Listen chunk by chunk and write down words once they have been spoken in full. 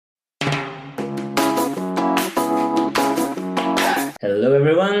Hello,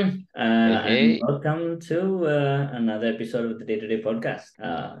 everyone, Hey, and hey, welcome to another episode of the Day-to-Day podcast.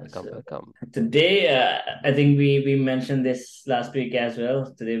 welcome, welcome. Today, I think we mentioned this last week as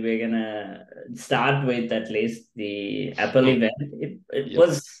well. Today, we're gonna start with at least the Apple event. It Yep.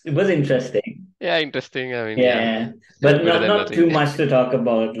 was interesting. Yeah, interesting. I mean, yeah, Yeah, still but better not than not nothing. too much to talk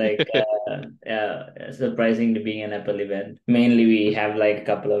about. Surprising to being an Apple event. Mainly, we have like a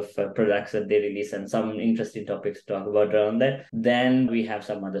couple of products that they release and some interesting topics to talk about around that. Then we have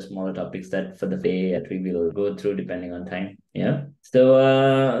some other smaller topics that for the day that we will go through depending on time. Yeah.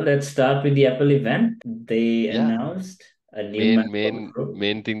 So let's start with the Apple event. They Yeah, announced a new main MacBook main Pro.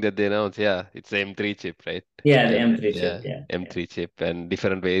 main thing that they announced, yeah, it's the M3 chip, right? Yeah, the And M3 chip. yeah, Yeah, yeah. M3 chip and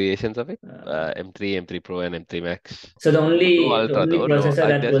different variations of it. Uh, M3, M3 Pro, and M3 Max. So the No only the Ultra only though. No, processor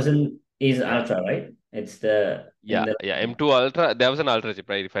that there's wasn't is yeah. Ultra, right? It's the in Yeah, the yeah, M2 Ultra. There was an Ultra chip,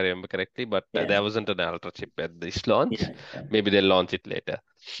 right? If I remember correctly, but yeah there wasn't an Ultra chip at this launch. yeah yeah Maybe they'll launch it later.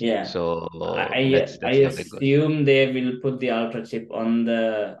 yeah. So I let's see how that goes. assume they will put the Ultra chip on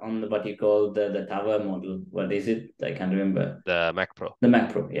the what you call the tower model. What is it? I can't remember. The Mac Pro. The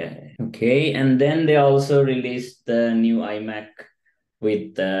Mac Pro. Yeah, yeah. Okay, and then they also released the new iMac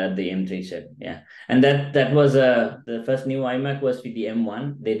with the M3 chip. Yeah, and that was the first new iMac was with the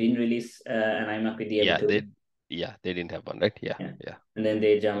M1. They didn't release an iMac with the Yeah, M2. they didn't have one, right? Yeah, Yeah. yeah. And then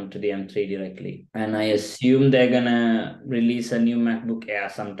they jumped to the M3 directly. And I assume they're gonna release a new MacBook Air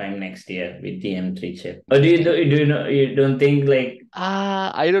sometime next year with the M3 chip. Or Interesting. do you know you don't think like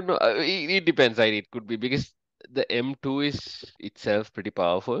I don't know. It depends, right? It could be because the M2 is itself pretty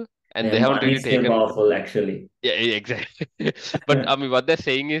powerful, the and they haven't M1 really is still taken. powerful actually? Exactly. But I mean, what they're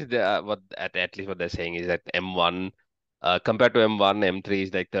saying is at least what they're saying is that M1, compared to M1, M3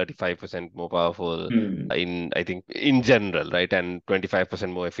 is like 35% more powerful Hmm. in, I think, in general, right? And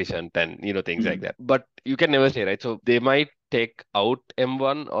 25% more efficient and, things like Hmm. that. But you can never say, right? So they might take out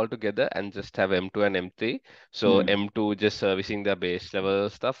M1 altogether and just have M2 and M3. So Hmm. M2 just servicing the base level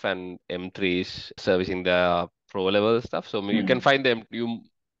stuff and M3 is servicing the pro level stuff. So you can Hmm. find them, you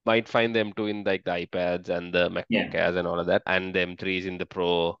might find them too in like the iPads and the MacBook Yeah. Airs and all of that, and the M3s in the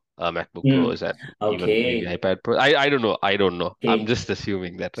Pro, MacBook Hmm. Pros, and even maybe Okay. iPad Pro. I don't know. I don't know. I'm Okay. just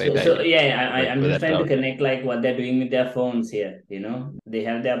assuming that, right? So I yeah, went I'm for just that trying to route. connect like what they're doing with their phones here. They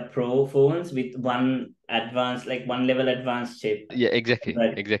have their Pro phones with one advanced, like one level advanced chip. Yeah, exactly,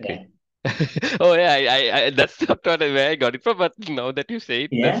 But yeah. exactly. Oh yeah, that's not what where I got it from, but now that you say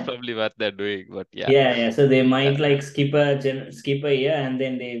it, that's Yeah. probably what they're doing. But yeah, Yeah, yeah. So they yeah, might like skip a year, and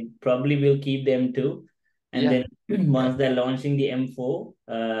then they probably will keep them too. And yeah, then yeah. once they're launching the M4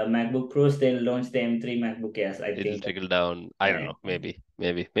 MacBook Pros, they'll launch the M3 MacBook Airs. I It'll think. trickle down. I don't Yeah, know. Maybe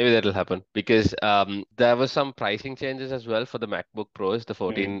that'll happen because there was some pricing changes as well for the MacBook Pros, the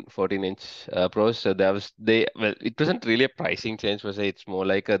mm, 14-inch Pros. So it wasn't really a pricing change per se. It's more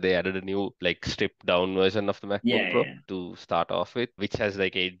like they added a new like stripped down version of the MacBook yeah, Pro yeah. to start off with, which has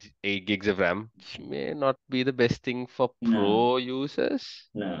like eight gigs of RAM, which may not be the best thing for No, Pro users.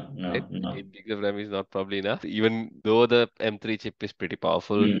 Right? no. 8 gigs of RAM is not probably enough. Even though the M3 chip is pretty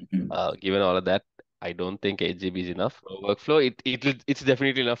powerful, Mm-hmm. given all of that, I don't think 8 GB is enough for workflow. It's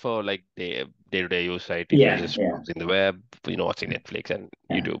definitely enough for like day-to-day use, right? If you're Yeah, just yeah, browsing the web, watching Netflix and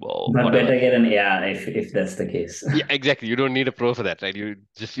yeah. YouTube or But whatever. better get an AR if that's the case. Yeah, exactly. You don't need a pro for that, right?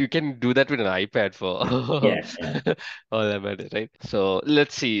 You can do that with an iPad for Yeah, yeah, all that matters, right? So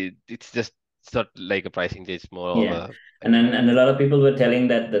let's see. It's not like a pricing change, it's more of yeah. a And like then and a lot of people were telling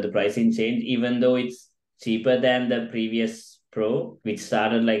that the pricing changed, even though it's cheaper than the previous Pro, which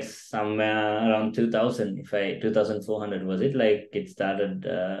started like somewhere around 2000, if I 2400 was it? Like it started,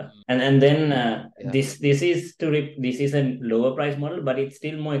 and then yeah. this is a lower price model, but it's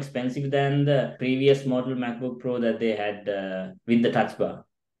still more expensive than the previous model MacBook Pro that they had with the touch bar,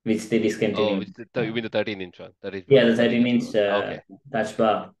 which they Oh, discontinued. you mean the 13-inch one? That is Yeah, the 13 inch 13-inch one. Okay. touch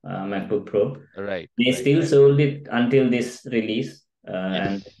bar MacBook Pro. Right, They right, still right. sold it until this release,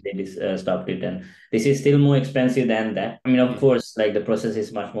 and Yes. they stopped it. And this is still more expensive than that. I mean, of Hmm. course, like the process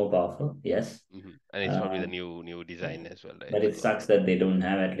is much more powerful. Yes, And it's probably uh, the new yeah. design as well, right? But it So sucks that they don't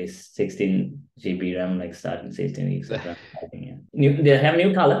have at least 16 GB RAM, like starting 16 gigs of RAM. I think, yeah. They have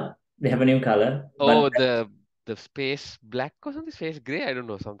new color. They have a new color, but oh, the space black or something, space gray. I don't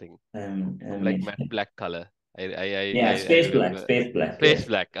know something. Some like matte black color. yeah, I space black, remember space black. space Yes,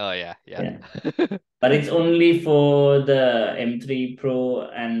 black. Oh yeah, yeah. yeah. But it's only for the M3 Pro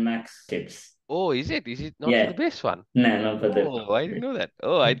and Max chips. Oh, is it? Is it not for the Yeah, base one? no, not for the Oh, I didn't know that.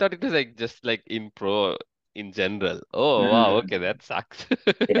 Oh, I thought it was like just like in pro in general. Oh no, no, wow, no. okay, that sucks.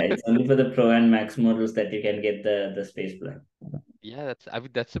 Yeah, it's only for the Pro and Max models that you can get the space black. Yeah, I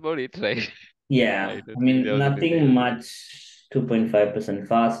mean that's about it, right? I Yeah, I don't think mean there was anything nothing else. much. 2.5%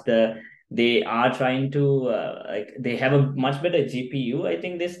 faster. They are trying to like they have a much better GPU, I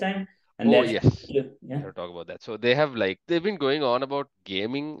think, this time, and Oh that's yes. yeah, I have to talk about that. So they have like they've been going on about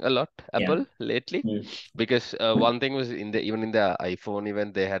gaming a lot, yeah, Apple lately, mm, because one thing was in the even in the iPhone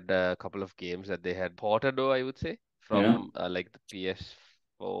event they had a couple of games that they had ported, though I would say, you know, from like the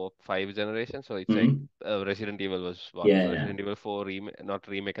PS4 5 generation. So it's like mm, Resident Evil was one. yeah, So yeah, Resident Evil 4 remake, not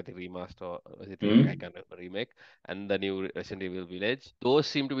remake, I think remaster, or was it remake? I mm, can't remember, remake, and the new Resident Evil Village. Those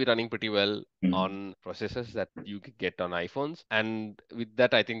seem to be running pretty well mm, on processors that you could get on iPhones. And with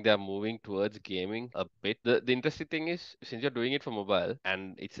that, I think they're moving towards gaming a bit. The interesting thing is, since you're doing it for mobile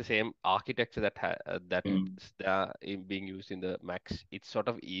and it's the same architecture that mm, being used in the Macs, it's sort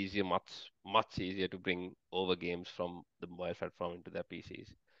of easier, much easier to bring over games from the mobile platform into their PCs.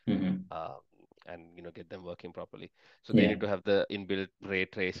 mm, Um, and get them working properly. So they yeah, need to have the inbuilt ray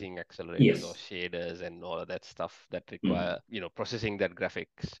tracing accelerators or yes, shaders and all of that stuff that mm, require processing that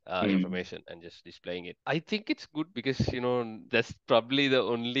graphics mm, information and just displaying it. I think it's good because that's probably the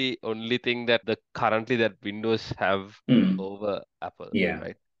only thing that the currently that Windows have mm, over Apple, yeah,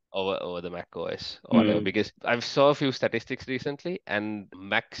 right? Over the Mac OS or whatever. mm, Because I've saw a few statistics recently, and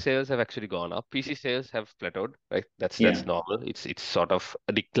Mac sales have actually gone up. PC sales have plateaued, right? yeah, That's normal. It's sort of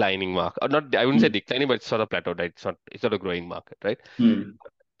a declining market, or not. I wouldn't say mm, declining, but it's sort of plateaued, right? It's not a growing market, right? mm,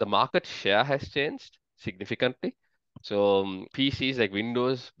 The market share has changed significantly. So PCs like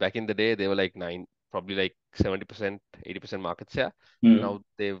Windows back in the day, they were like probably like 70%, 80% market share. mm, Now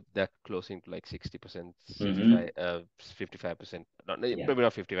they're closing to like 60%, mm, 55%. Not yeah, maybe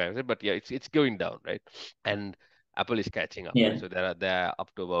not 55%, but yeah, it's going down, right? And Apple is catching up, right? yeah, So they're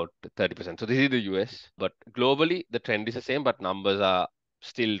up to about 30%. So this is the US, but globally the trend is the same, but numbers are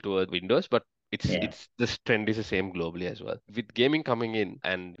still toward Windows, but yeah. it's this trend is the same globally as well. With gaming coming in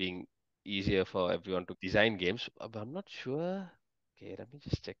and being easier for everyone to design games, but I'm not sure. Okay, let me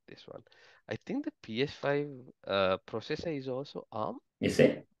just check this one. I think the PS5 processor is also ARM. You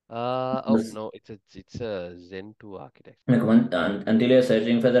say. Oh no, it's a Zen 2 architecture. Like until you're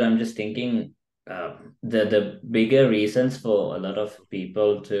searching for that, I'm just thinking the bigger reasons for a lot of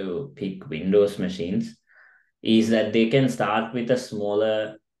people to pick Windows machines is that they can start with a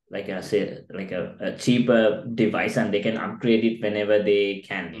smaller, like I say, like a cheaper device, and they can upgrade it whenever they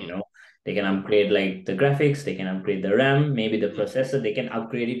can, Mm, They can mm, upgrade like the graphics, they can upgrade the RAM, maybe the mm, processor, they can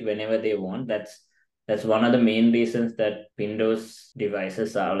upgrade it whenever they want. That's one of the main reasons that Windows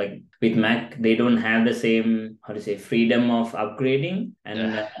devices are like with Mac, they don't have the same, how to say, freedom of upgrading.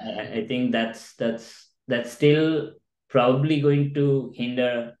 And yeah. I think that's still probably going to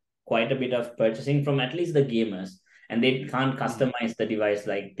hinder quite a bit of purchasing from at least the gamers, and they can't Mhm, customize the device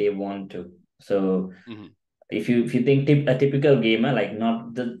like they want to. So mhm. if you think a typical gamer, like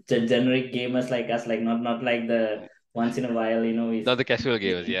not the generic gamers like us, like not like the once in a while, is Not the casual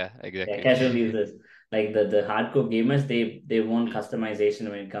gamers, yeah, yeah, exactly. casual users, like the hardcore gamers, they want Mm, customization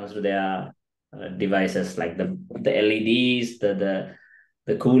when it comes to their devices, like the LEDs, the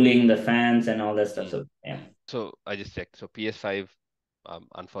cooling, the fans, and all that stuff. mm. So yeah, So I just checked. So PS5,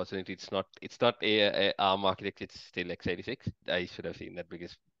 unfortunately, it's not a ARM architecture. It's still x86. I should have seen that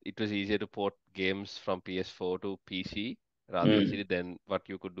because it was easier to port games from PS4 to PC rather easily mm, than what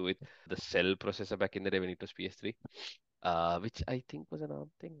you could do with the Cell processor back in the day when it was PS3, which I think was an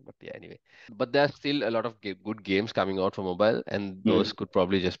ARM thing. But yeah, anyway. But there's still a lot of good games coming out for mobile, and those mm, could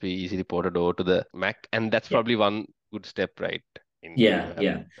probably just be easily ported over to the Mac, and that's yeah. probably one good step, right? In when you Yeah, have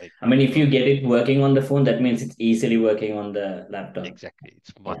yeah. like I mean, if you Windows. get it working on the phone, that means it's easily working on the laptop. Exactly.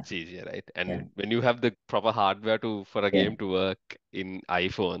 It's Yeah, much easier, right? yeah, And when you have the proper hardware for a yeah. game to work in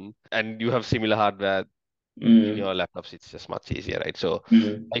iPhone and you have similar hardware in Mm, your laptops, it's just much easier, right? So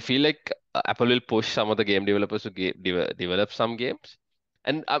mm, I feel like Apple will push some of the game developers to develop some games,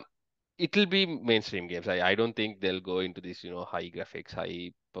 and it'll be mainstream games. I don't think they'll go into these, high graphics,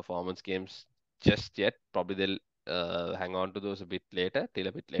 high performance games just yet. Probably they'll hang on to those till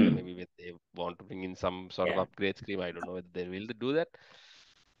a bit later, mm, maybe when they want to bring in some sort of yeah. upgrade scheme. I don't know whether they will do that,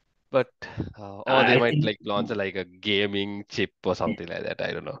 but or they I might think like launch like a gaming chip or something like that.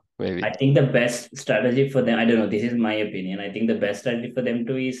 I don't know, maybe. I think the best strategy for them, I don't know, this is my opinion. I think the best strategy for them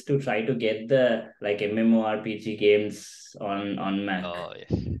to is to try to get the like MMORPG games on Mac. Oh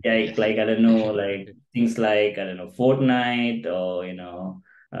yes, Yeah, yes. I don't know, like things like I don't know, Fortnite, or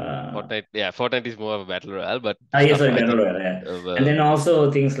Fortnite, yeah, Fortnite is more of a battle royale, but yeah, stuff sorry, I Battle think, Royale, yeah. And then well,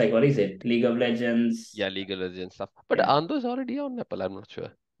 also things like what is it? League of Legends. yeah, League of Legends stuff. But Yeah, aren't those already on Apple? I'm not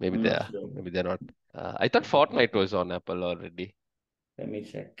sure. Maybe I'm they not are. sure. Maybe they're not. I thought Fortnite was on Apple already. Let me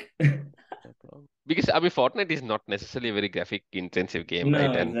check. Not wrong. Because I mean, Fortnite is not necessarily a very graphic intensive game, right?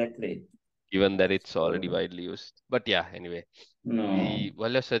 No, And exactly. given that it's already widely used. But yeah, anyway, No.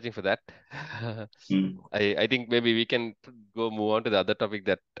 while you're searching for that, Mm. I think maybe we can move on to the other topic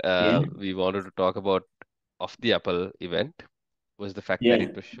that Yeah. we wanted to talk about of the Apple event was the fact that Yeah.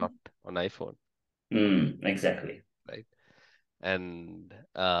 it was shot on iPhone, Exactly. right? And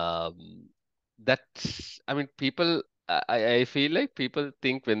that's, I mean, people, I feel like people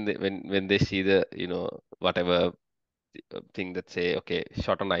think when they see the, whatever thing that say, okay,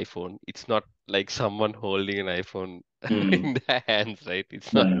 shot on iPhone, it's not like someone holding an iPhone Mm. in their hands, right?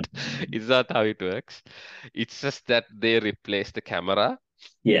 It's No, not, no. it's not how it works. It's just that they replace the camera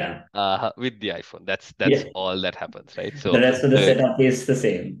Yeah. with the iPhone. That's Yeah. all that happens, right? The So rest of the the setup is the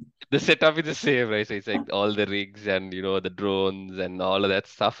same. the setup is the same, right? So it's like all the rigs and the drones and all of that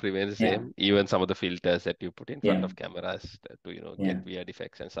stuff remains the Yeah. same. Even some of the filters that you put in front Yeah. of cameras to Yeah. get weird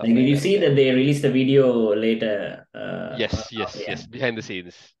effects and stuff Like, did like you that. see that they released a video later? Yes, yes, Yeah. yes. Behind the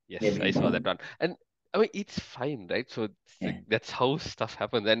scenes. Yeah. Yes, I saw that one. And I mean, it's fine, right? So it's like, Yeah. that's how stuff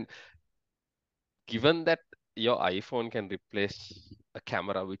happens. And given that your iPhone can replace a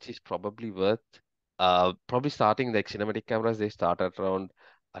camera, which is probably worth, probably starting like cinematic cameras, they start at around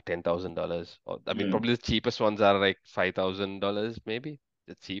 $10,000. Or I mean, Mm. probably the cheapest ones are like $5,000, maybe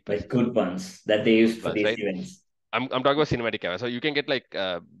the Like cheapest. good ones that they use Good for ones, these right? events. I'm talking about cinematic cameras. So you can get like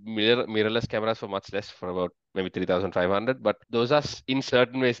mirrorless cameras for much less, for about maybe 3,500. But those are in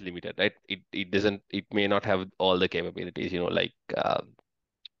certain ways limited, right? It may not have all the capabilities, like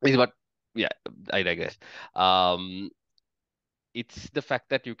is what. Yeah, I digress. Um, it's the fact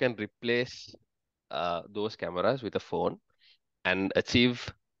that you can replace those cameras with a phone and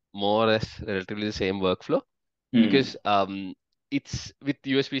achieve more or less relatively the same workflow Mm. because it's with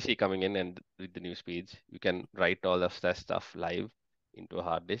USB-C coming in and with the new speeds, you can write all of that stuff live into a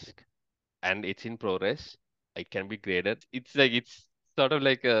hard disk and it's in ProRes. It can be graded. It's sort of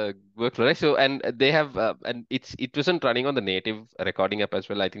like a workflow, right? So and they have and it wasn't running on the native recording app as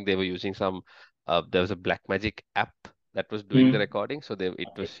well. I think they were using some there was a Blackmagic app that was doing the Mm. recording, so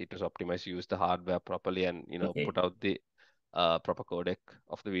Okay. it was optimized to use the hardware properly and Okay. put out the proper codec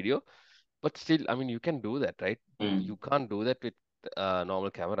of the video. But still, I mean, you can do that, right? Mm. You can't do that with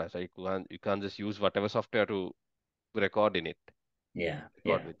normal cameras, right? You can't just use whatever software to record in it Yeah.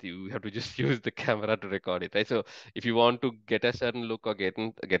 record Yeah. with. You have to just use the camera to record it, right? So if you want to get a certain look or get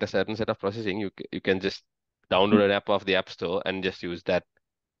a certain set of processing, you can just Mm. download an app off the App Store and just use that,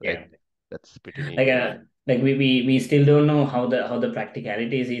 right? Yeah. That's pretty neat, Like right? we still don't know how the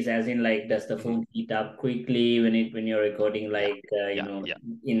practicalities is, as in, like, does the Mhm. phone heat up quickly when you're recording, Yeah, like, yeah, yeah.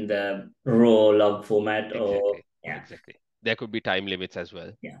 in the raw log format, or Exactly, yeah. exactly. There could be time limits as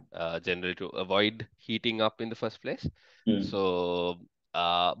well, Yeah. generally to avoid heating up in the first place. Mm. So,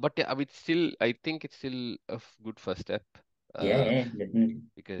 but yeah, I mean, I think it's still a good first step. Yeah, Uh, yeah, definitely.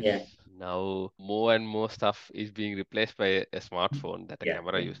 because Yeah. now more and more stuff is being replaced by a smartphone that a Yeah.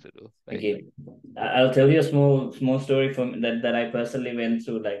 camera Yeah. used to do, right? Okay. I'll tell you a small story from that I personally went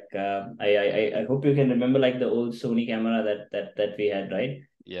through. Like, I hope you can remember, like, the old Sony camera that we had, right?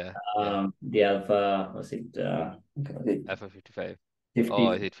 Yeah, yeah. The Alpha, was it Alpha 55.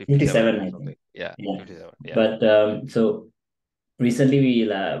 Or 50, is it 57 57, or I think. something? Yeah, Yeah. 57. Yeah. But so recently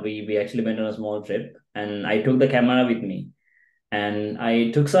we actually went on a small trip, and I took the camera with me, and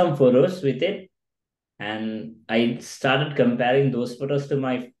I took some photos with it, and I started comparing those photos to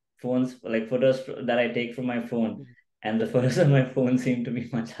my phones, like photos that I take from my phone, Mhm. and the photos on my phone seem to be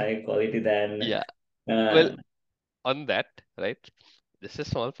much higher quality than Yeah. Well, uh, on that, right? This is a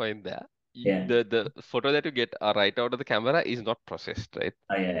small point there. yeah. The photo that you get right out of the camera is not processed, right?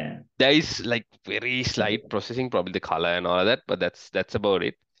 Oh, yeah. There is like very Yeah. slight processing, probably the color and all of that, but that's about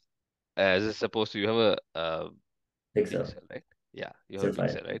it. As opposed to you have a Pixel. pixel, right? Yeah, you have Pixel a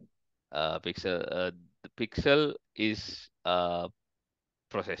 5. pixel, right? The pixel is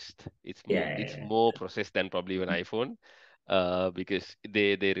processed. Yeah, It's yeah, more processed than probably even iPhone, because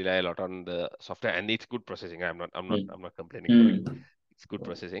they rely a lot on the software and it's good processing. yeah. Mm. I'm not complaining about it. Mm. It's good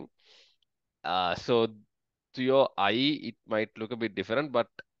processing. So to your eye, it might look a bit different, but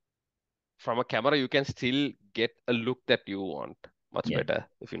from a camera, you can still get a look that you want much Yeah, better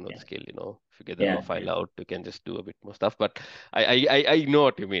if you know the yeah, skill. If you get the raw yeah, file out, you can just do a bit more stuff. But I know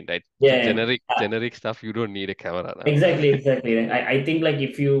what you mean, right? For yeah, yeah. generic stuff, you don't need a camera now. Exactly, exactly. I think, like,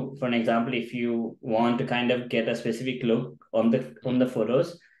 if you, for an example, if you want to kind of get a specific look on the from Mm, the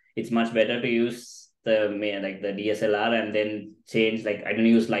photos, it's much better to use like the DSLR, and then change, like, I don't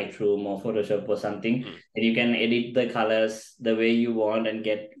use Lightroom or Photoshop or something. mm, And you can edit the colors the way you want and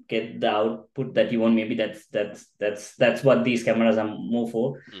get the output that you want. Maybe that's what these cameras are more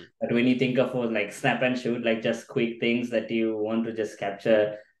for. mm, But when you think of, like, snap and shoot, like, just quick things that you want to just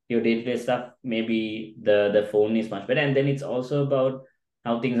capture, your day-to-day stuff, maybe the phone is much better. And then it's also about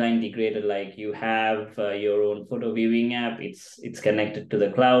how things are integrated. Like you have your own photo viewing app. It's connected to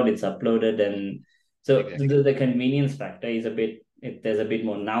the cloud. It's uploaded, and so Exactly. the convenience factor is a bit. There's a bit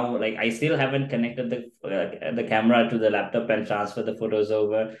more now. Like I still haven't connected the camera to the laptop and transfer the photos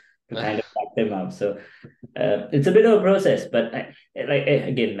over to kind of back them up. So it's a bit of a process, but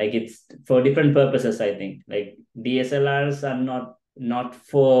again, like it's for different purposes. I think like DSLRs are not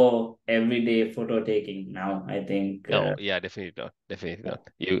for everyday photo taking now. I think No, yeah, definitely not. Definitely not.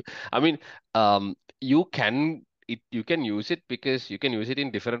 I mean, you can you can use it because you can use it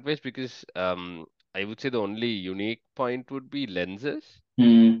in different ways because I would say the only unique point would be lenses,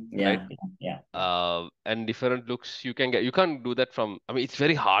 right? yeah, yeah. And different looks you can get. You can't do that from. I mean, it's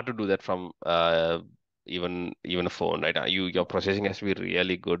very hard to do that from even a phone, right? Your processing has to be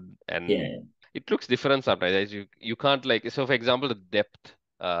really good, and Yeah. it looks different sometimes. You can't like so. For example, the depth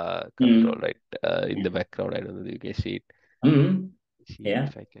control, Mm, right? In the background, I don't know if you can see it. mm, See yeah.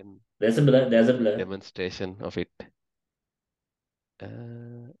 if I can There's a blur. There's a blur. demonstration of it.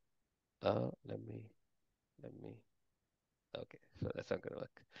 Uh, let me. Okay, so that's not gonna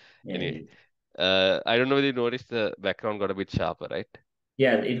work. Yeah, Anyway, I don't know whether you noticed the background got a bit sharper, right?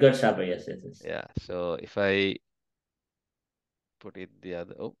 yeah. It got sharper. Yes, yes, yes. Yeah. So if I put it the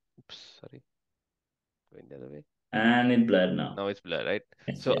other, oh, oops, sorry, going the other way. And it blurred now. Now it's blurred, right?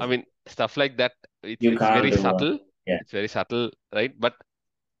 Yes, So I yes. mean, stuff like that. You It's can't very do one. subtle. Yeah. It's very subtle, right? But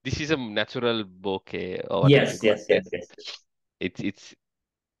this is a natural bokeh or whatever you Yes, call yes, it. yes, yes. It's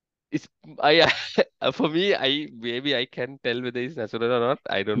it's I for me I maybe I can tell whether it's natural or not.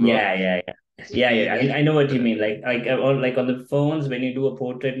 I don't know. Yeah, yeah, yeah. It's Yeah, yeah. really I know what you natural. mean. Like on the phones, when you do a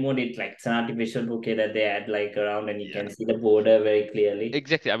portrait mode, it's an artificial bouquet that they add like around, and you Yeah, can see the border very clearly.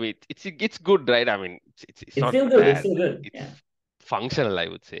 exactly. I mean, it's good, right? I mean, it's It's not still good. It's bad. still good. It's Yeah, functional, I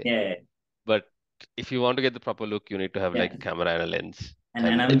would say. yeah, But if you want to get the proper look, you need to have like yeah. a camera and a lens. And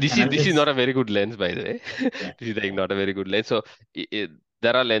And I'm this and is I'm this is not just a very good lens, by the way. yeah. This is like not a very good lens. So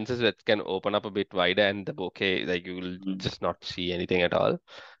there are lenses that can open up a bit wider, and the bokeh, like you will Mm, just not see anything at all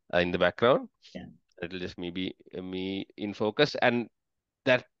in the background. yeah, It'll just maybe me in focus, and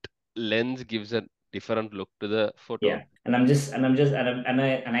that lens gives a different look to the photo. yeah. And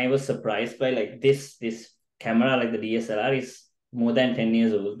I was surprised by like this camera, like the DSLR, is more than 10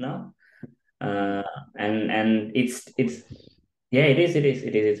 years old now. Uh, and Oh, it's yes. yeah, it is.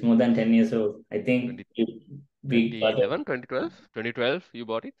 It's more than 10 years old. I think 20, we got it. 2011, 2012, 2012 you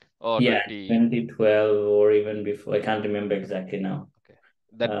bought it? Or Yeah, 20, 2012 or even before. I can't remember exactly now. okay.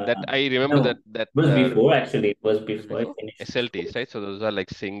 That Uh, that I remember no, that it was before actually. It was it was before I before finished school. SLTs, right? So those are like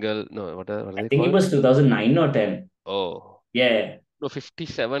single, no, what are I they think it called? was 2009 or 10. Oh, Yeah, no,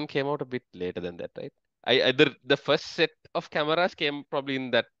 57 came out a bit later than that, right? I the first set of cameras came probably in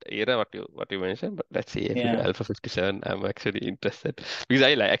that era what you mentioned, but let's see if yeah. Alpha 57. I'm actually interested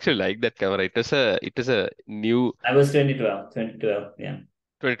because actually like that camera. It was a new I was 2012. 2012. Yeah.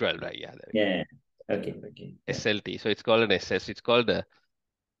 2012, right? Yeah, there we go. Yeah. So Okay. Okay. Yeah. SLT. So it's called an SS. It's called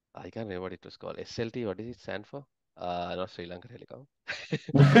I can't remember what it was called. SLT. What does it stand for? Not Sri Lanka Telecom.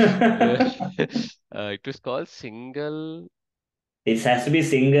 It was called single It has to be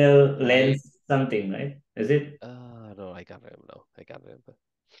single light. lens something, right? Is it? No, I can't remember now. I can't remember.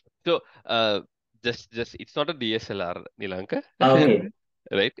 So, just it's not a DSLR, Nilanka, Okay.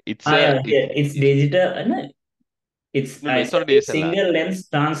 right? It's Ah, a yeah, it's here. It's it's digital. No, it's no, no, it's not a SLT DSLR. single lens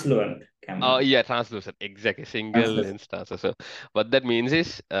translucent Oh, camera. yeah, translucent. Exactly. Single Translucent. lens transfer. So what that means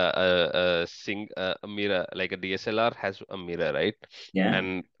is a mirror, like a DSLR has a mirror, right? Yeah.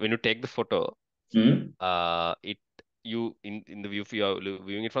 And when you take the photo, Mm. it you in the view if you are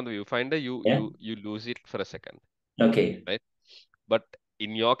viewing it from the viewfinder, Yeah. you lose it for a second, Okay. right? But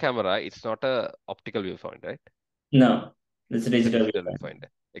in your camera, it's not a optical viewfinder, right? No, it's a It's a digital digital viewfinder. viewfinder.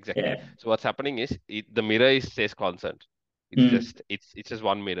 Exactly. Yeah. So what's happening is the mirror is stays constant. Mm. It's just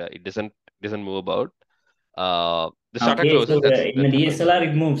one mirror. It doesn't move about. The shutter Okay. So closes. in a That happens. DSLR,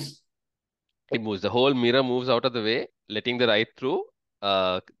 it moves It moves. The whole mirror moves out of the way, letting the light through.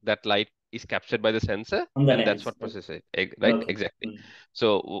 That light is captured by the sensor, on the and that's lens. what processes it. Right? Okay. Exactly. Mm.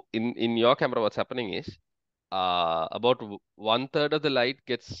 So in your camera, what's happening is about one third of the light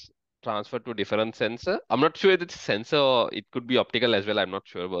gets transferred to a different sensor. I'm not sure if it's a sensor or it could be optical as well. I'm not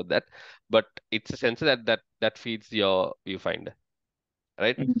sure about that, but it's a sensor that feeds your viewfinder,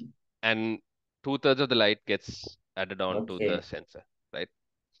 right? Mm. And two-thirds of the light gets added on to the Okay. sensor, right?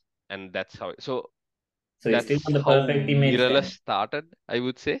 And that's how. So So you still that's want the how perfect image mirrorless then. started, I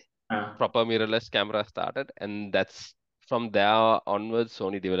would say. Ah. Proper mirrorless camera started, and that's from there onwards.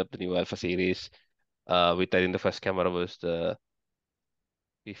 Sony developed the new Alpha series. With I think the first camera was the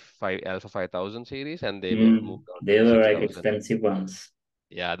Alpha 5000 series, and they moved on to They the were like 6000. expensive ones.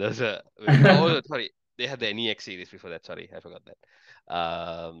 Yeah, those are oh sorry, they had the NEX series before that. Sorry, I forgot that.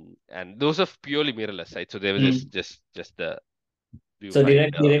 And those are purely mirrorless, right? So they were Mm. just the So viewfinder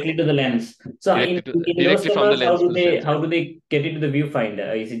directly to the lens. So in those directly from the cameras, lens to the how sensor. do they get it to the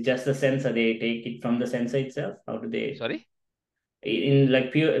viewfinder? Is it just the sensor? They take it from the sensor itself? How do they Sorry, in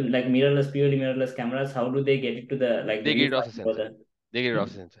like purely mirrorless cameras? How do they get it to the they get it off the viewfinder or sensor. the They get it Hmm? off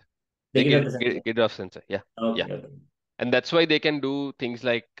the sensor. They They get it off the sensor? get it off sensor. Yeah, yeah. Okay, okay. And that's why they can do things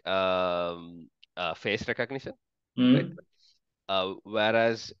like face recognition, right? Mm,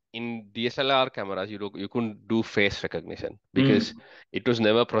 Whereas in DSLR cameras, you couldn't do face recognition because mm, it was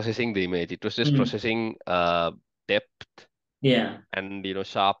never processing the image. It was just mm. processing depth Yeah. and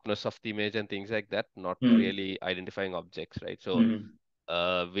sharpness of the image and things like that, not Mm, really identifying objects, right? So mm.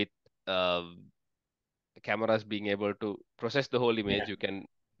 with uh, cameras being able to process the whole Yeah. image, you can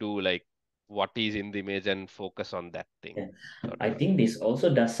do like what is in the image and focus on that thing, Yeah. sort of. I think this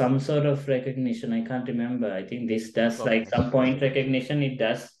also does some sort of recognition. I can't remember. I think this does Probably like has some face point recognition. recognition. It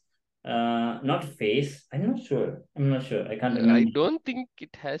does not face. I'm not sure. I'm not sure. I can't I remember. don't think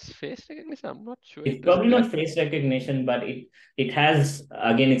it has face recognition. I'm not sure it It's does probably that. not face recognition, but it has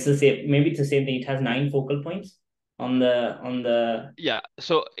again. It's the same. Maybe it's the same thing. It has 9 focal points on the. Yeah,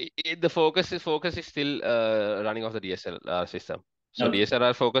 so the focus is still running off the DSLR system. So Okay.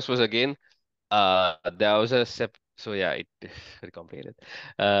 DSLR focus was again there was a so yeah, it is very complicated.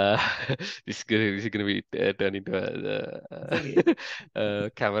 Uh, this is gonna be turned into It's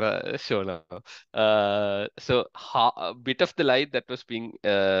okay. camera show now. So a bit of the light that was being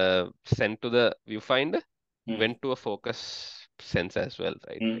sent to the viewfinder Mm, went to a focus sensor as well,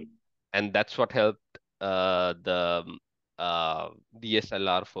 right? mm, And that's what helped the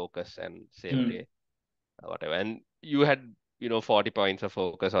DSLR focus and same mm, day whatever. And you had 40 points of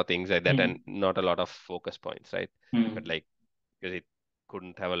focus or things like that, and mm, not a lot of focus points, right? But mm. like because it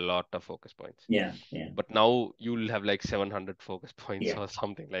couldn't have a lot of focus points. Yeah. Yeah. But now you'll have like 700 focus points Yeah. or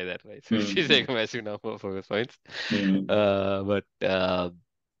something like that, right? So Mm, which is mm, like a massive number of focus points. mm. But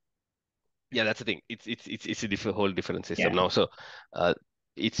yeah, that's the thing. It's a whole different system Yeah. now. So uh,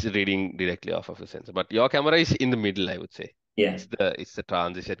 it's reading directly off of the sensor. But your camera is in the middle, I would say. Yeah. It's the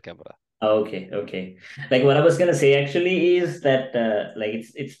transition camera. Okay, okay. Like what I was gonna say actually is that like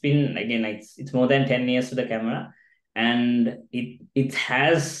it's been again like it's more than 10 years to the camera, and it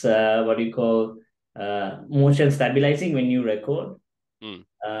has what do you call motion stabilizing when you record. Mm,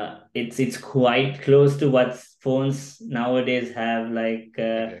 It's quite close to what phones nowadays have like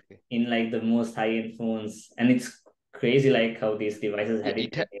exactly. in like the most high-end phones, and it's crazy like how these devices Yeah, had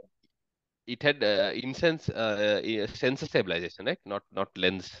it. it had sensor stabilization, right? Not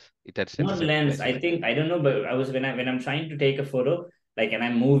lens. It had sensor Not lens. stabilization, I right? think I don't know, but I was when I'm trying to take a photo, like and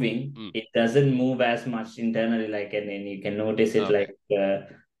I'm moving, Mm, it doesn't move as much internally, like and then you can notice it like okay.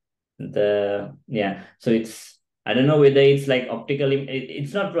 the yeah. So it's I don't know whether it's like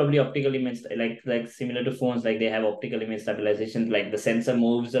it's not probably optical image like similar to phones, like they have optical image stabilization, like the sensor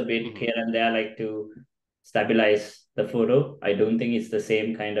moves a bit Hmm. here and there, like to stabilize the photo. I don't think it's the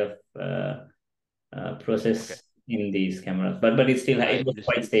same kind of Okay. process in these cameras, but it I'm was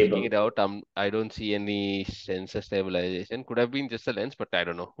just quite checking stable. it out. I don't see any sensor stabilization. Could have been just a lens, but I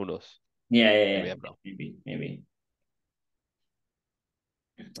don't know. Who knows? Yeah, yeah, Maybe yeah. I'm wrong. Maybe.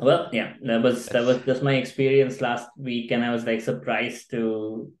 Well, yeah, that That's was just my experience last week, and I was like surprised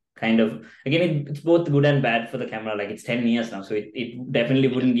to kind of again it's both good and bad for the camera. Like it's 10 years now, so it definitely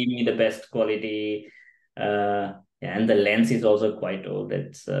yeah, wouldn't give me the best quality. Yeah, and the lens is also quite old.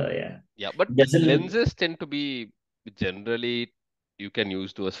 It's yeah, yeah. But it doesn't. lenses tend to be generally you can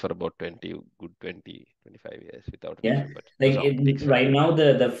use those for about 25 years without an Yeah, issue. But like those are optics, right? right now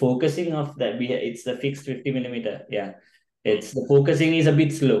the focusing of that it's the fixed 50 millimeter. Yeah, Hmm. it's the focusing is a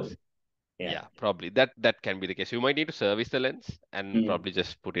bit slow. Yeah. Yeah, probably that can be the case. You might need to service the lens and Mm. probably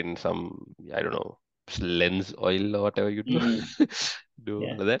just put in some, I don't know, lens oil or whatever you do. Mm. Do Yeah.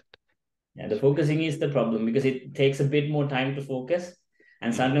 all of that. Yeah, the focusing is the problem because it takes a bit more time to focus,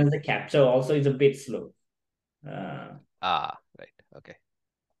 and Hmm. sometimes the capture also is a bit slow. Uh, Ah, right. Okay.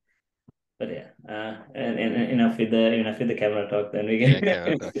 but yeah, and enough with the camera talk. Then we Yeah, can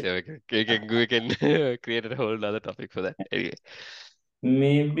camera talks. Yeah, we can create a whole other topic for that. Anyway.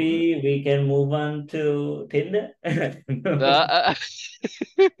 Mm. maybe we can move on to Tinder. Uh, uh,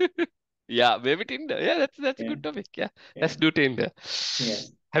 yeah, maybe Tinder. Yeah, that's a Yeah, good topic. Yeah, let's yeah, do Tinder. yeah.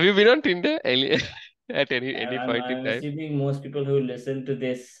 Have you been on Tinder at any point in I'm time? assuming most people who listen to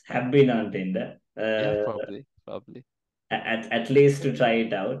this have been on Tinder, Yeah, probably. at least to try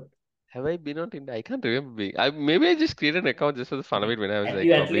it out. Have I been on Tinder? I can't remember being. Maybe I just created an account just for the fun of it when I was like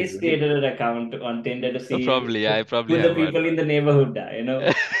You at probably in least uni. created an account on Tinder to see Probably, I probably who the have one. people in the neighborhood are, you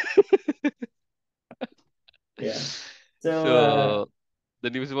know? Yeah. So, So the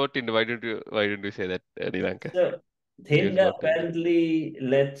news about Tinder. Why don't you say that, Nilanka? so The news Tinder about Tinder. apparently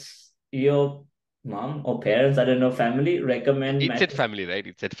lets your mom or parents, I don't know, family recommend It said matches. family, right?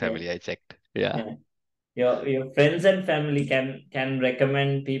 It said Yeah, family. I checked. Yeah. yeah. Your friends and family can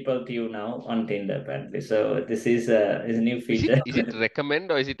recommend people to you now on Tinder apparently. So this is a new Is it feature. is it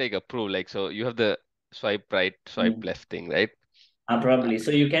recommend or is it like approve? Like so you have the swipe right, swipe Mm. left thing, right? Probably.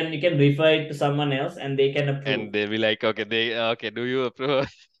 So you can refer it to someone else and they can approve. And they'll be like, okay, do you approve?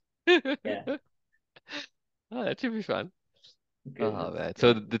 Yeah. Oh, that should be fun. Oh Goodness. man.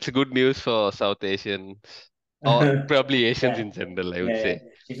 So Yeah. that's a good news for South Asians or probably Asians Yeah. in general, I would Yeah. say.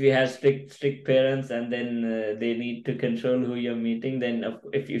 If you have strict parents and then they need to control who you're meeting, then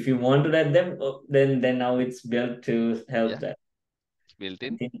if you want to let them, then now it's built to help Yeah, that. it's built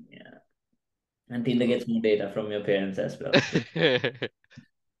And in. yeah. And Tinder So gets more data from your parents as well.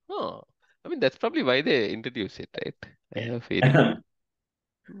 oh, I mean that's probably why they introduce it, right? I have a feeling. Yeah.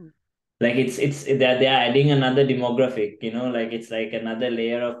 Hmm. Like it's they're adding another demographic, like it's like another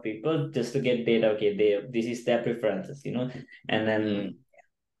layer of people just to get data. Okay, this is their preferences, and then Hmm.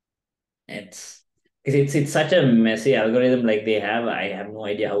 it's because it's such a messy algorithm. Like I have no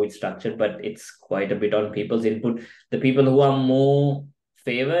idea how it's structured, but it's quite a bit on people's input. The people who are more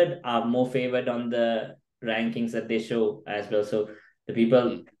favored on the rankings that they show as well. So the Hmm.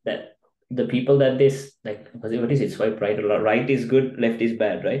 people that the people that this like what is it? Swipe right or right is good, left is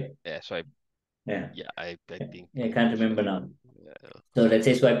bad, right? Yeah, swipe. Yeah. Yeah, I think Yeah, I can't remember swipe. now. Yeah. So let's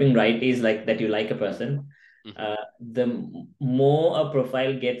say swiping right is like that you like a person. Hmm. The more a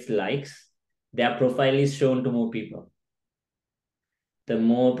profile gets likes, their profile is shown to more people. The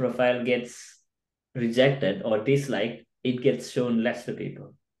more profile gets rejected or disliked, it gets shown less to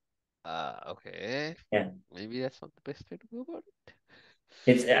people. Okay. Yeah, Maybe that's not the best way to go about it.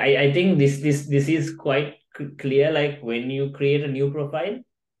 I think this is quite clear. Like when you create a new profile,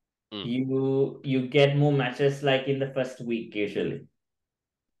 Mm. you get more matches like in the first week usually.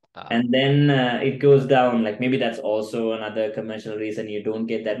 Ah. And then it goes down. Like maybe that's also another commercial reason you don't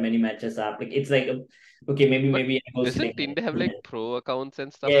get that many matches up. Like it's like okay, But maybe I was sitting doesn't Tinder have like pro accounts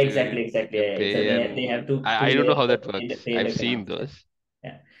and stuff yeah, so you exactly. can Yeah, it's a, pay they and have two I don't know layers how of that works. paid I've seen accounts. Yeah, those.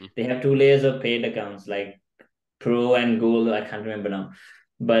 yeah. Mm. They have two layers of paid accounts like Pro and Gold. I can't remember now,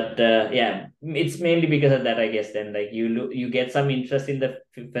 but yeah, it's mainly because of that, I guess. Then like you get some interest in the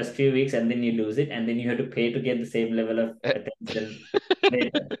first few weeks, and then you lose it, and then you have to pay to get the same level of attention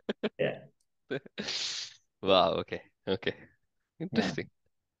later. Yeah, Wow, okay. Okay. yeah. Interesting.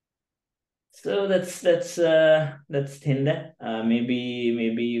 So that's Tinder.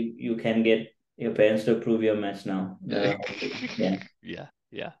 Maybe you can get your parents to approve your match now. Yeah. Yeah,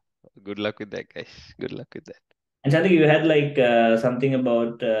 yeah. Good luck with that, guys. Good luck with that. And Chanti, you had like something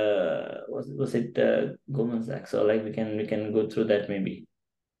about was it Goldman Sachs? So like we can go through that maybe.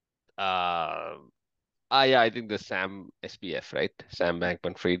 Uh, yeah, I think the Sam SPF, right? Sam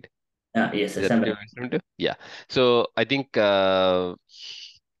Bankman-Fried. Yes, Is that what you're December. referring to? Yeah. So I think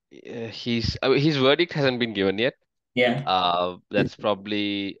his verdict hasn't been given yet. Yeah, That's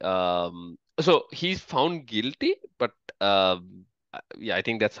probably so he's found guilty, but yeah, I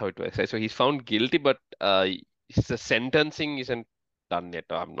think that's how it works. Right? So he's found guilty, but the sentencing isn't done yet.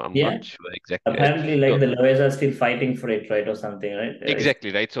 I'm not yeah. sure exactly, right? Apparently, like So the lawyers are still fighting for it, right, or something, right?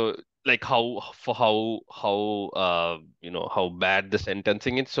 exactly, right? So like how bad the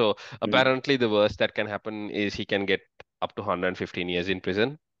sentencing is. So Mm, apparently the worst that can happen is he can get up to 115 years in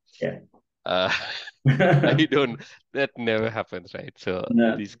prison. yeah. Uh, I don't. That never happens, right? So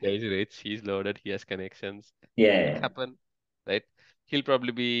No. this guy's rich. He's loaded. He has connections. Could Yeah, happen, right? He'll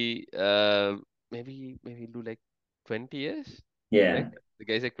probably be maybe do like 20 years, right? yeah, The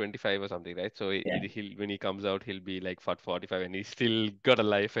guy's like 25 or something, right? So yeah, he'll when he comes out, he'll be like 45, and he's still got a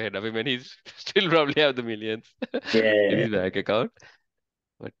life ahead of him, and he's still probably have the millions yeah, in yeah, his bank account.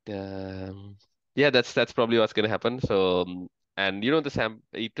 But yeah, that's probably what's gonna happen. So and the Sam,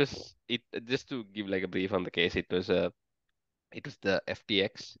 it just to give like a brief on the case, it was the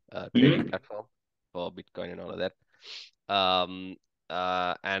FTX trading Mhm. platform for Bitcoin and all of that. Um,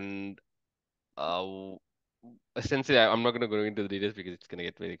 and uh, essentially, I'm not going to go into the details because it's going to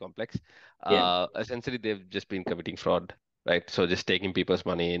get very complex. Yeah. Essentially, they've just been committing fraud, right? So just taking people's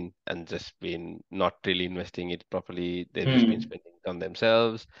money in and just been not really investing it properly. They've just been Mm. spending it on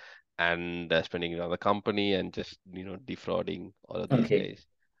themselves and spending it on the company and just defrauding all of these Okay. guys.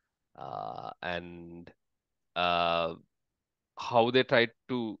 And uh, how they tried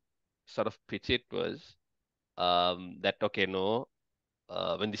to sort of pitch it was that okay, no,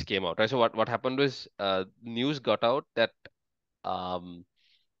 when this came out, right? So what happened was news got out that um,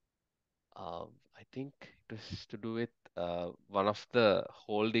 I think it was to do with one of the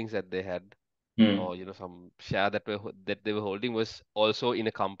holdings that they had, Mm. or some share that they were holding was also in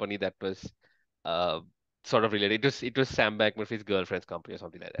a company that was uh, sort of related. It was Sam Bankman-Fried's girlfriend's company or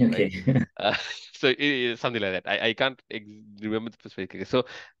something like that, right? Okay. Uh, so something like that. I can't remember the specific. So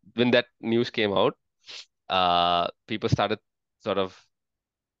when that news came out, people started sort of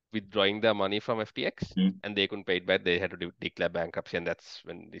withdrawing their money from FTX, Mm. and they couldn't pay it back. They had to declare bankruptcy, and that's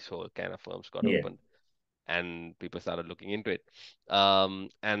when this whole kind of firms got Yeah. opened, and people started looking into it.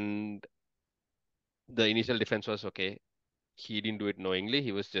 And the initial defense was okay, he didn't do it knowingly.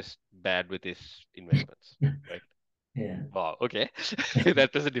 He was just bad with his investments, right? Yeah. Wow, okay.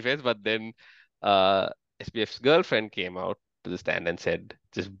 That was the defense. But then SBF's girlfriend came out to the stand and said,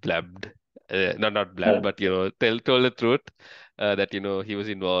 just blabbed, not blabbed, Uh, but told the truth that he was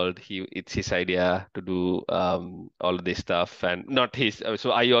involved. It's his idea to do all of this stuff, and not his.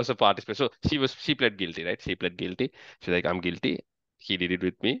 So I also participated. So she pled guilty, right? She pled guilty. She's like, I'm guilty. He did it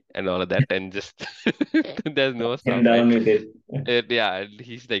with me, and all of that, and just there's no Him stuff, right? down with it. Yeah, and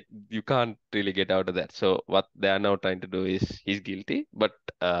he's like, you can't really get out of that. So what they are now trying to do is he's guilty, but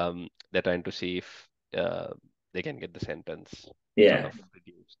they're trying to see if they can get the sentence sort Yeah. of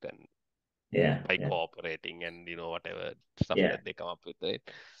reduced and Yeah. by Yeah. cooperating and whatever stuff Yeah. that they come up with, right?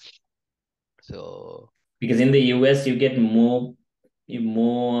 So Because in the US, you get more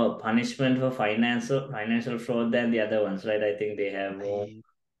punishment for financial fraud than the other ones, right? I think they have more. I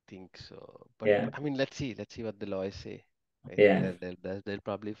think so. But Yeah. I mean, let's see what the lawyers say. Right? Yeah. They'll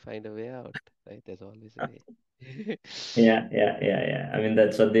probably find a way out, right? There's always a way. Yeah. Yeah. Yeah. Yeah. I mean,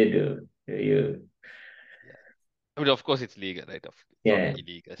 that's what they do. You. Yeah. I mean, of course, it's legal, right? It's not Yeah. like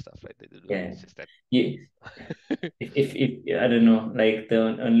illegal stuff, right? They do it. Yeah. It's just that. You, if I don't know, like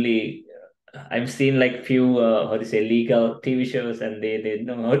the only I've seen like few how to say legal TV shows, and they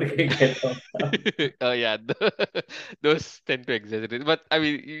know how to get off. Oh yeah, those tend to exaggerate, but I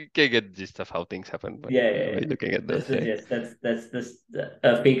mean, you can get the gist of how things happen, but Yeah, by yeah, yeah. looking at That's those, the right? gist. That's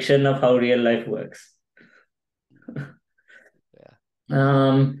a fiction of how real life works. Yeah.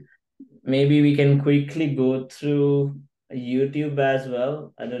 Um, Maybe we can quickly go through YouTube as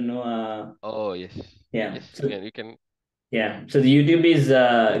well. I don't know. Oh yes, Yeah. yes, you So can, you can. yeah. So the YouTube is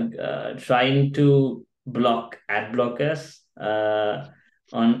trying to block ad blockers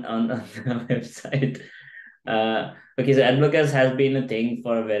on the website. Okay, so ad blockers has been a thing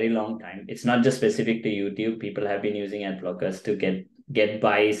for a very long time. It's not just specific to YouTube. People have been using ad blockers to get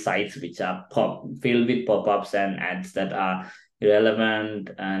by sites which are filled with pop-ups and ads that are irrelevant,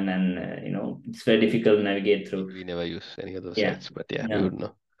 and then it's very difficult to navigate through. We never use any of those Yeah, sites, but yeah, we no. would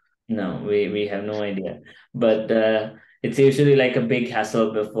know. No, we have no idea. But it's usually like a big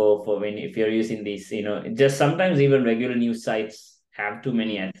hassle before for when if you're using these, just sometimes even regular news sites have too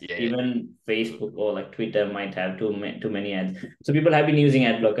many ads. Yeah, yeah, Even true. Facebook or like Twitter might have too many ads. So people have been using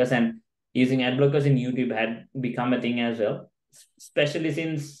ad blockers, and using ad blockers in YouTube had become a thing as well. Especially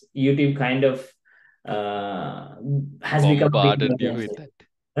since YouTube kind of uh has become a big Bombarded you with influencer. that.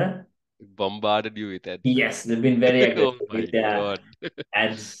 Huh? Bombarded you with ads. Yes, they've been very Oh aggressive with my their God.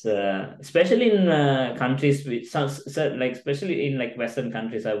 ads, especially in countries with some, so like especially in like Western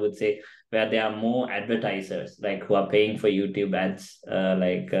countries, I would say, where there are more advertisers like who are paying for YouTube ads,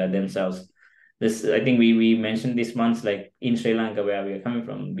 themselves. This I think we mentioned this once, like in Sri Lanka where we are coming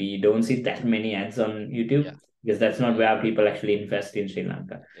from, we don't see that many ads on Yeah. YouTube because that's not Mm, where people actually invest in Sri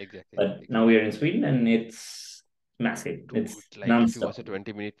Lanka. exactly, But now we exactly. are in Sweden, and it's massive. Dude, It's like if you non-stop. watch a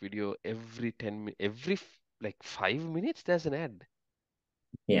 20-minute video, every 10 minutes, like 5 minutes, there's an ad.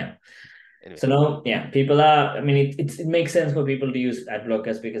 Yeah. Anyway, So now, yeah, people are. I mean, it makes sense for people to use ad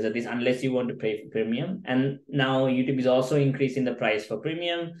blockers because at least unless you want to pay for premium, and now YouTube is also increasing the price for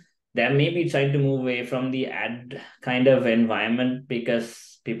premium. They may be trying to move away from the ad kind of environment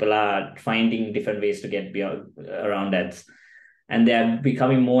because people are finding different ways to get beyond around ads, and they are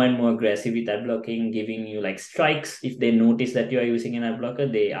becoming more and more aggressive with ad blocking, giving you like strikes if they notice that you are using an ad blocker.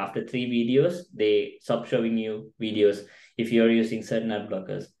 They after 3 videos they stop showing you videos if you are using certain ad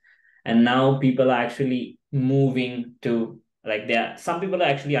blockers, and now people are actually moving to like there some people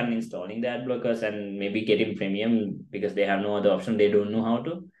are actually uninstalling the ad blockers and maybe getting premium because they have no other option, they don't know how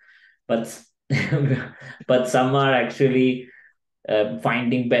to, but but some are actually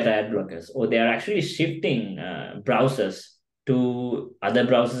finding better ad blockers, or they are actually shifting browsers to other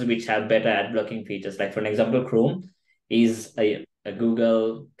browsers which have better ad blocking features. Like for an example, Chrome is a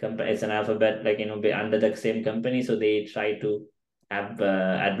Google company, it's an Alphabet, like under the same company, so they try to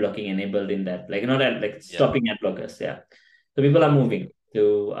ad blocking enabled in that, like not like Yeah. stopping ad blockers. Yeah, so people are moving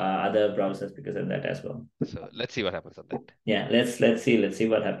to other browsers because of that as well. So let's see what happens on that. Yeah, let's see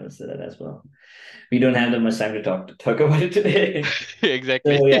what happens to that as well. We don't have that much time to talk about it today.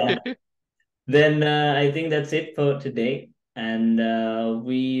 Exactly. So yeah, then I think that's it for today, and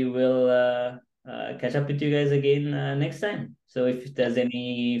we will catch up with you guys again next time. So if Yeah. there's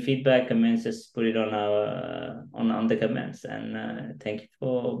any feedback, comments, just put it on our on the comments. And thank you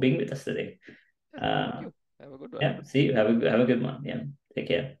for being with us today. Yeah. Thank Uh, you. Have a good one. yeah, see you. Have a good one. Yeah, take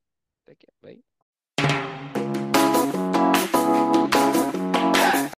care. Take care. Bye.